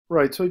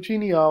Right, so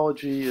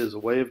genealogy is a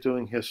way of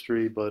doing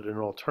history, but an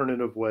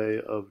alternative way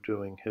of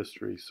doing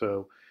history.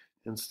 So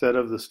instead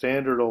of the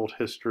standard old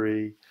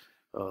history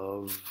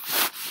of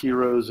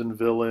heroes and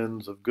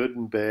villains, of good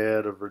and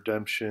bad, of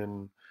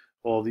redemption,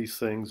 all these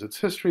things, it's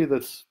history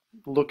that's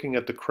looking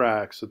at the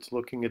cracks, it's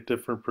looking at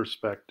different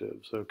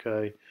perspectives,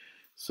 okay?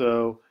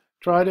 So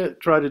try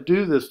to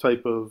do this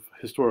type of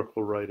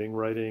historical writing,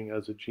 writing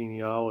as a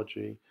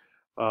genealogy.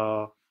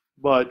 Uh,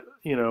 but,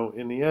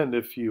 in the end,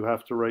 if you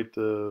have to write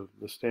the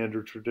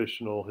standard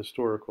traditional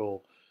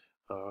historical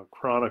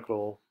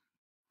chronicle,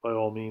 by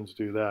all means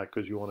do that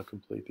because you want to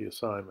complete the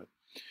assignment.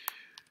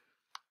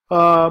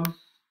 Um,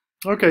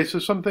 okay, so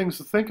some things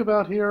to think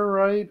about here,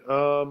 right?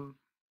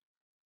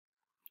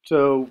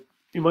 So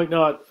you might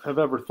not have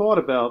ever thought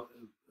about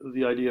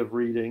the idea of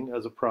reading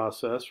as a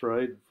process,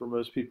 right? For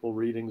most people,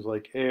 reading's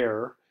like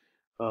air,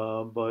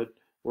 but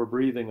or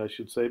breathing, I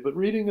should say. But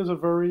reading is a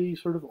very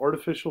sort of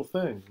artificial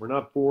thing. We're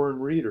not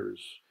born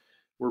readers.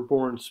 We're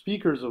born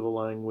speakers of a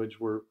language,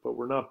 but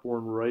we're not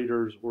born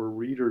writers or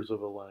readers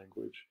of a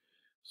language.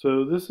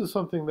 So this is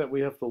something that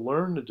we have to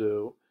learn to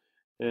do,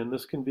 and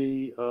this can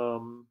be, a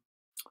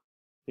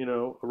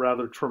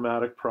rather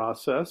traumatic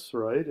process,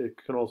 right? It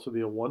can also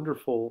be a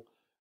wonderful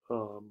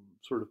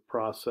sort of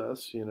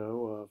process,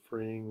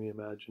 freeing the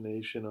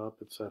imagination up,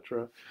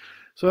 etc.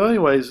 So,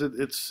 anyways,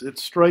 it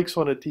strikes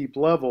on a deep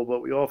level,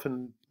 but we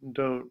often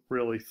don't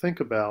really think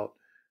about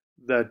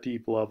that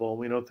deep level.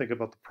 We don't think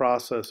about the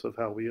process of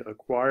how we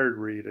acquired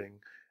reading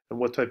and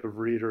what type of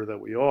reader that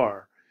we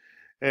are.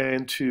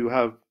 And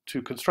to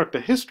construct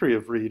a history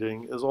of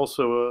reading is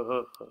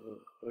also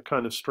a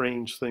kind of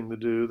strange thing to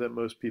do that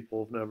most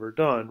people have never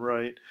done,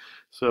 right?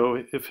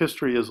 So if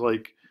history is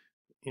like,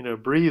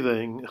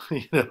 breathing,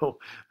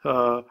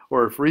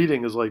 or if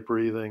reading is like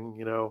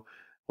breathing,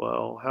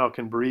 well, how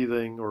can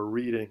breathing or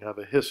reading have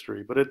a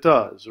history? But it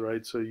does,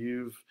 right? So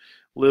you've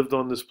lived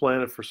on this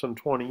planet for some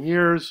 20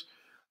 years.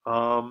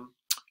 Um,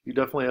 you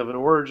definitely have an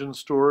origin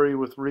story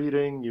with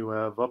reading. You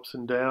have ups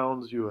and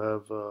downs. You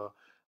have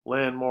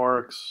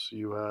landmarks.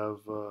 You have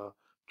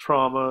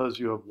traumas.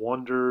 You have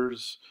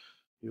wonders.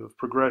 You have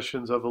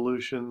progressions,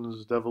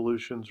 evolutions,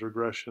 devolutions,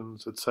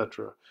 regressions,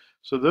 etc.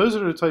 So those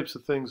are the types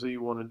of things that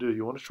you want to do.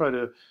 You want to try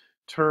to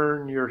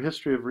turn your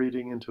history of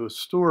reading into a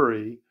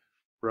story,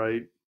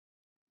 right?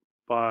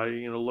 By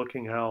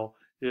looking how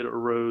it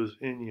arose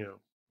in you.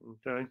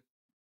 Okay.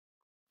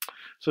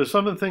 So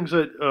some of the things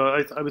that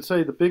I would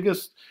say the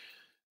biggest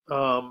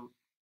um,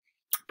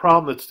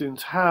 problem that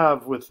students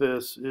have with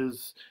this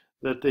is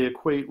that they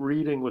equate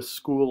reading with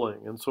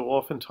schooling, and so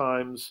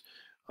oftentimes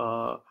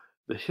uh,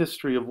 the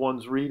history of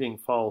one's reading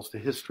follows the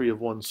history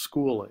of one's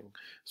schooling.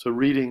 So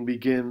reading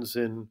begins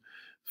in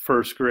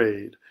first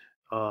grade,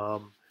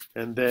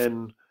 and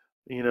then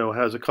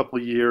has a couple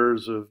of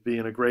years of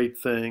being a great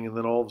thing, and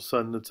then all of a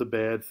sudden it's a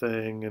bad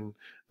thing, and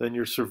then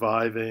you're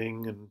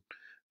surviving,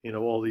 and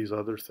all these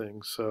other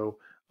things. So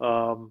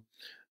um,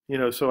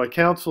 so I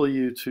counsel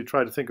you to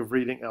try to think of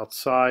reading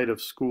outside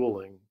of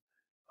schooling,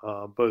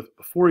 both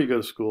before you go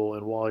to school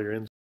and while you're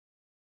in